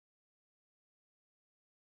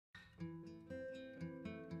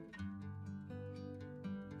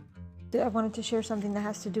I wanted to share something that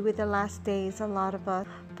has to do with the last days. A lot of us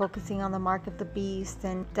focusing on the mark of the beast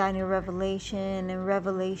and Daniel Revelation and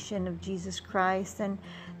revelation of Jesus Christ. And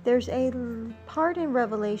there's a part in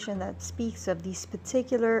Revelation that speaks of these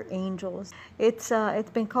particular angels. It's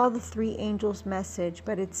been called the three angels message,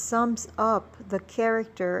 but it sums up the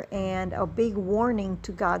character and a big warning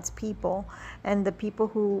to God's people and the people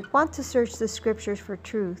who want to search the scriptures for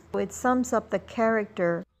truth. It sums up the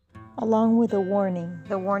character along with a warning.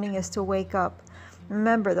 The warning is to wake up.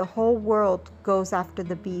 Remember, the whole world goes after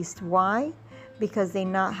the beast. Why? Because they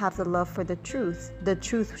not have the love for the truth. The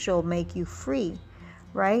truth shall make you free,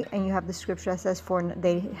 right? And you have the scripture that says, for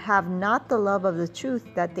they have not the love of the truth,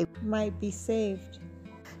 that they might be saved.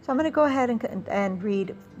 So I'm going to go ahead and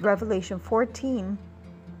read Revelation 14,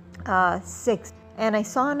 6. And I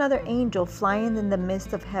saw another angel flying in the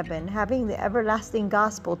midst of heaven, having the everlasting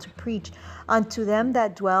gospel to preach unto them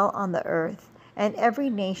that dwell on the earth, and every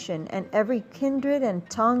nation, and every kindred, and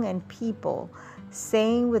tongue, and people,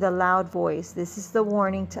 saying with a loud voice, this is the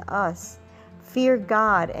warning to us, fear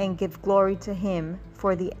God, and give glory to him,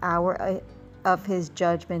 for the hour of his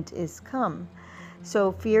judgment is come.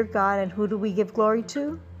 So fear God, and who do we give glory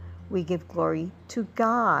to? We give glory to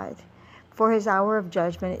God, for his hour of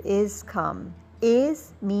judgment is come.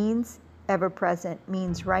 Is means ever present,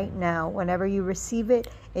 means right now. Whenever you receive it,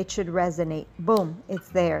 it should resonate. Boom, it's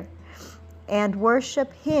there. And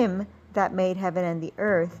worship him that made heaven and the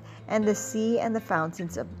earth, and the sea and the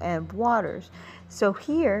fountains of waters. So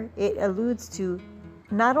here it alludes to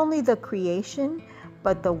not only the creation,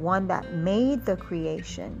 but the one that made the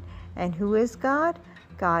creation. And who is God?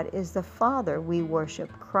 God is the Father. We worship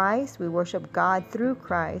Christ. We worship God through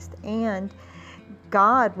Christ. And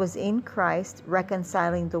God was in Christ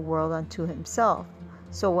reconciling the world unto himself.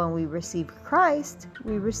 So when we receive Christ,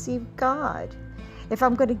 we receive God. If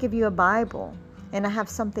I'm going to give you a Bible and I have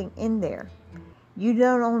something in there, you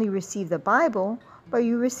don't only receive the Bible, but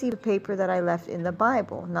you receive the paper that I left in the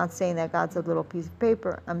Bible. Not saying that God's a little piece of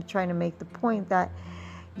paper. I'm trying to make the point that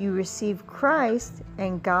you receive Christ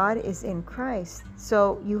and God is in Christ.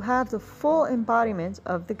 So you have the full embodiment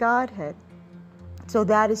of the Godhead. So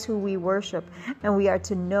that is who we worship, and we are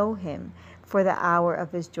to know him, for the hour of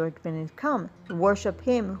his judgment is come. Worship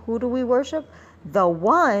him. Who do we worship? The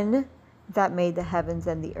one that made the heavens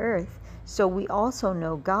and the earth. So we also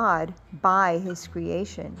know God by his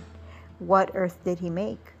creation. What earth did he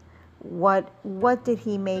make? What did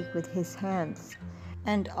he make with his hands?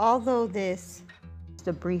 And although this is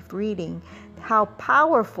a brief reading, how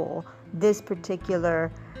powerful this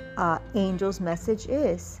particular angel's message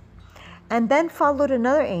is. And then followed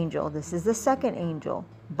another angel. This is the second angel.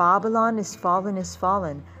 Babylon is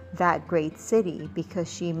fallen, that great city, because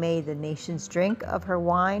she made the nations drink of her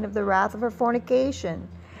wine of the wrath of her fornication.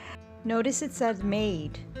 Notice it says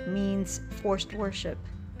made, means forced worship.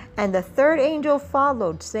 And the third angel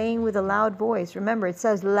followed, saying with a loud voice. Remember, it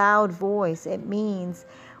says loud voice. It means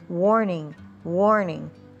warning, warning,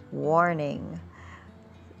 warning.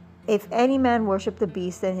 If any man worship the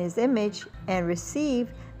beast in his image and receive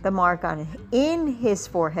the mark in his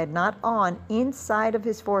forehead, not on, inside of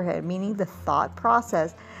his forehead, meaning the thought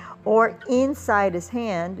process, or inside his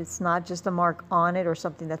hand. It's not just a mark on it or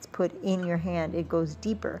something that's put in your hand. It goes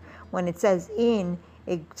deeper. When it says in,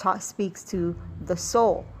 it speaks to the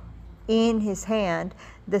soul. In his hand,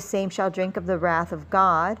 the same shall drink of the wrath of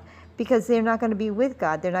God, because they're not going to be with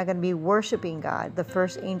God. They're not going to be worshiping God. The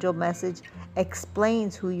first angel message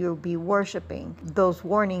explains who you'll be worshiping. Those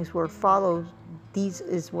warnings were followed. These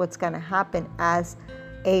is what's going to happen as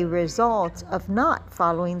a result of not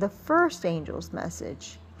following the first angel's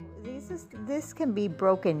message. This can be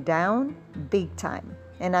broken down big time.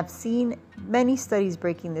 And I've seen many studies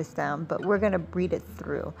breaking this down, but we're going to read it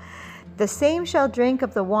through. The same shall drink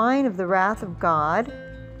of the wine of the wrath of God,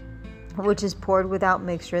 which is poured without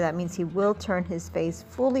mixture. That means he will turn his face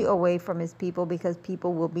fully away from his people, because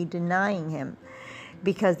people will be denying him,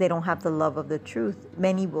 because they don't have the love of the truth.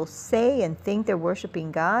 Many will say and think they're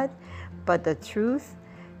worshiping God, but the truth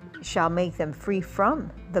shall make them free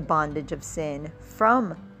from the bondage of sin,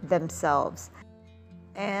 from themselves,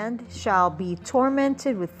 and shall be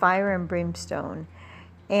tormented with fire and brimstone,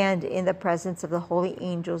 and in the presence of the holy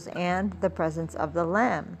angels and the presence of the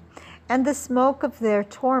Lamb. And the smoke of their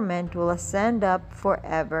torment will ascend up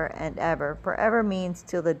forever and ever. Forever means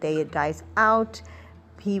till the day it dies out.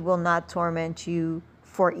 He will not torment you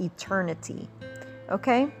for eternity.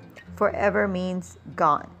 Okay? Forever means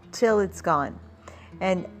gone, till it's gone.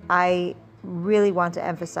 And I really want to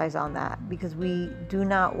emphasize on that, because we do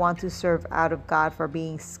not want to serve out of God for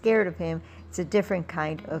being scared of him. It's a different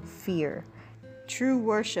kind of fear. True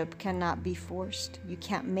worship cannot be forced. You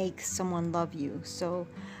can't make someone love you. So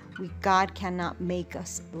God cannot make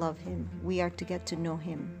us love him. We are to get to know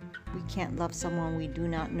him. We can't love someone we do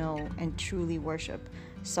not know and truly worship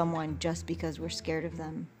someone just because we're scared of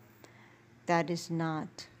them. That is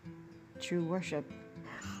not true worship.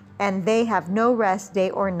 And they have no rest day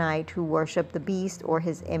or night who worship the beast or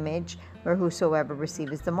his image, or whosoever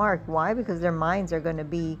receives the mark. Why? Because their minds are going to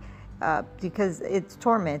be, because it's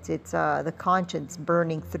torment. It's the conscience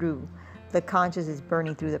burning through. The conscience is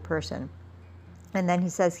burning through the person. And then he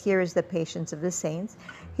says, here is the patience of the saints.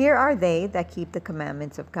 Here are they that keep the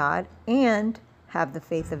commandments of God and have the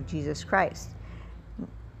faith of Jesus Christ.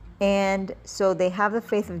 And so they have the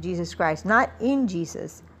faith of Jesus Christ, not in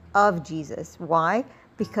Jesus, of Jesus. Why?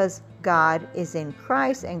 Because God is in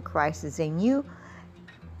Christ and Christ is in you,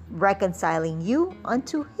 reconciling you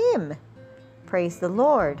unto him. Praise the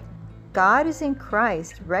Lord. God is in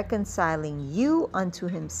Christ, reconciling you unto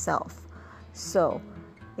himself. So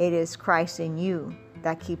it is Christ in you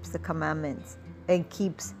that keeps the commandments and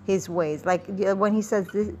keeps his ways. Like when he says,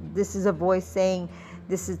 this is a voice saying,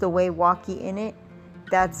 this is the way, walk ye in it.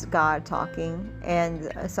 That's God talking.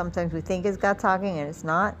 And sometimes we think it's God talking and it's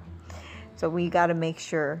not. So we got to make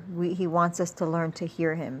sure he wants us to learn to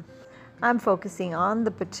hear him. I'm focusing on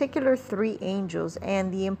the particular three angels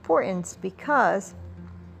and the importance, because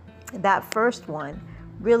that first one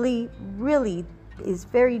really is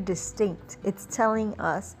very distinct. It's telling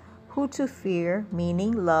us who to fear,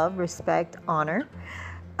 meaning love, respect, honor,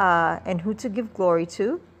 and who to give glory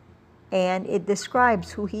to. And it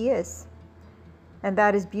describes who he is. And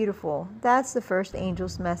that is beautiful. That's the first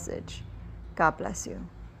angel's message. God bless you.